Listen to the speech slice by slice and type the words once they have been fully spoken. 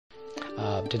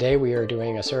Today we are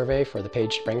doing a survey for the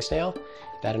page Springsnail.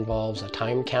 That involves a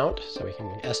time count, so we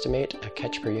can estimate a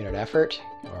catch per unit effort,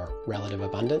 or relative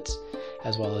abundance,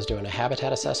 as well as doing a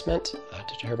habitat assessment,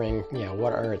 determining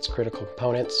what are its critical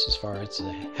components as far as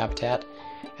the habitat,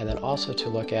 and then also to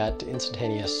look at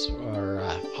instantaneous or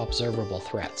observable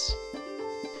threats.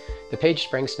 The page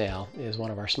Springsnail is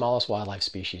one of our smallest wildlife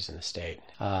species in the state.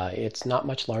 It's not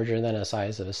much larger than the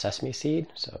size of a sesame seed,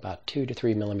 so about 2 to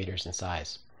 3 millimeters in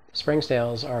size.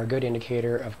 Springsnails are a good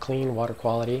indicator of clean water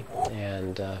quality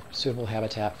and suitable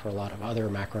habitat for a lot of other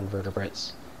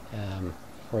macroinvertebrates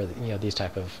for these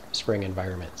type of spring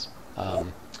environments.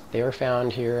 They were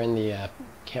found here in the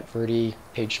Camp Verde,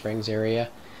 Page Springs area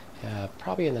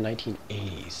probably in the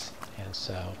 1980s, and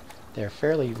so they're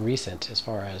fairly recent as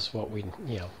far as what we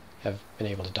have been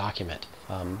able to document.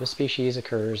 This species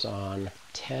occurs on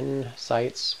 10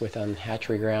 sites within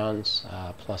hatchery grounds,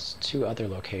 plus 2 other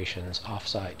locations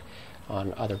off-site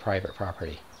on other private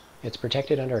property. It's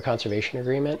protected under a conservation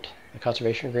agreement. The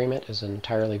conservation agreement is an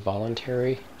entirely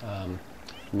voluntary,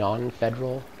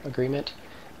 non-federal agreement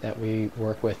that we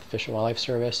work with Fish and Wildlife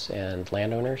Service and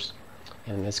landowners,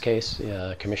 in this case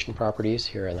commissioned properties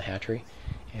here in the hatchery,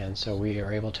 and so we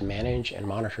are able to manage and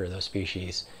monitor those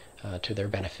species to their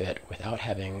benefit without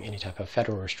having any type of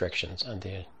federal restrictions under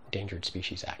the Endangered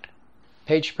Species Act.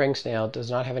 Page Springsnail does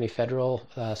not have any federal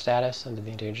status under the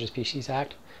Endangered Species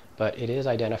Act, but it is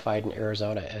identified in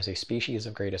Arizona as a species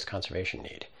of greatest conservation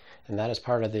need. And that is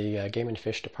part of the Game and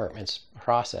Fish Department's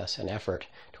process and effort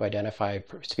to identify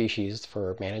species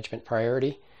for management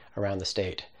priority around the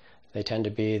state. They tend to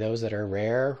be those that are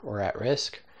rare or at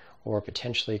risk, or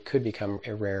potentially could become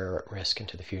a rare or at risk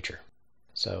into the future.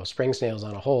 So Springsnails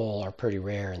on a whole are pretty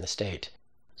rare in the state.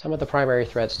 Some of the primary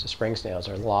threats to Springsnails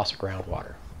are the loss of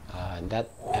groundwater. And that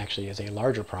actually is a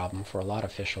larger problem for a lot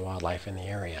of fish and wildlife in the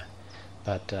area.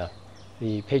 But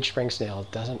the page Springsnail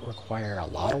doesn't require a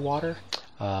lot of water.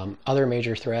 Other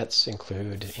major threats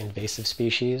include invasive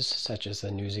species such as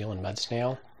the New Zealand mud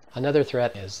snail. Another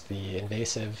threat is the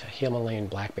invasive Himalayan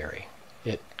blackberry.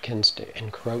 It can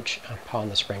encroach upon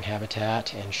the spring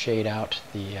habitat and shade out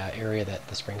the area that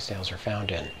the Springsnails are found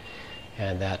in,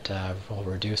 and that will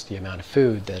reduce the amount of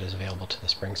food that is available to the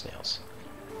Springsnails.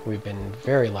 We've been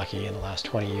very lucky in the last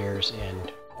 20 years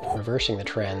in reversing the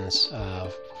trends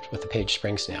with the page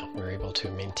Springsnail. We're able to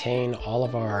maintain all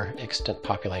of our extant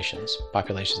populations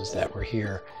that were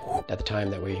here at the time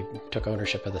that we took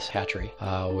ownership of this hatchery.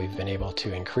 We've been able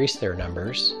to increase their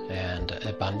numbers and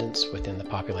abundance within the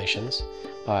populations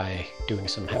by doing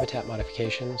some habitat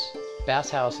modifications. Bass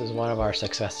House is one of our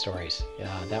success stories.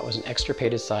 That was an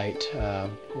extirpated site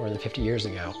more than 50 years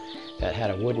ago that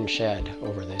had a wooden shed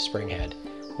over the spring head.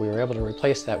 We were able to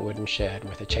replace that wooden shed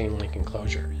with a chain link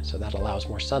enclosure, so that allows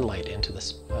more sunlight into the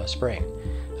spring.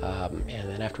 And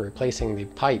then after replacing the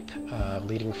pipe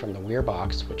leading from the weir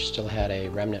box, which still had a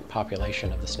remnant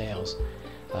population of the snails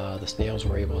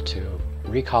were able to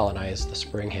recolonize the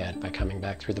spring head by coming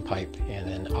back through the pipe and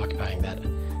then occupying that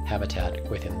habitat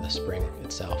within the spring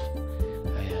itself.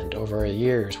 And over the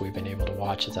years, we've been able to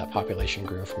watch as that population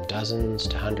grew from dozens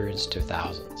to hundreds to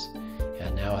thousands.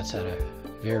 And now it's at a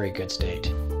very good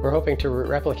state. We're hoping to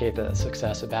replicate the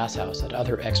success of Bass House at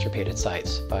other extirpated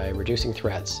sites by reducing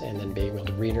threats and then being able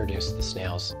to reintroduce the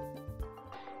snails.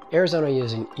 Arizona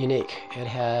is unique. It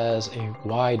has a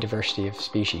wide diversity of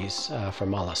species for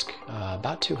mollusk,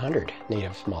 about 200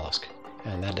 native mollusk.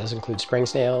 And that does include spring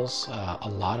snails, a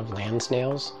lot of land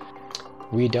snails.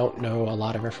 We don't know a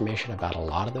lot of information about a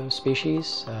lot of those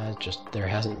species, just there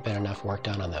hasn't been enough work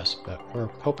done on those. But we're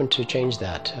hoping to change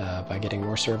that by getting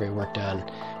more survey work done,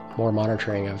 more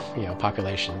monitoring of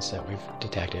populations that we've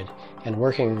detected, and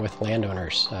working with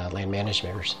landowners, land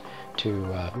managers, to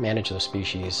manage those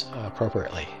species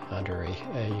appropriately under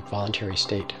a voluntary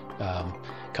state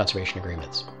conservation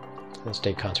agreements and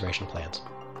state conservation plans.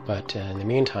 But in the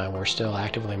meantime, we're still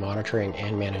actively monitoring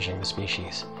and managing the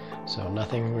species. So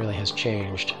nothing really has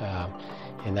changed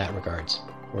in that regards.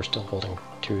 We're still holding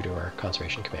true to our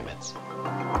conservation commitments.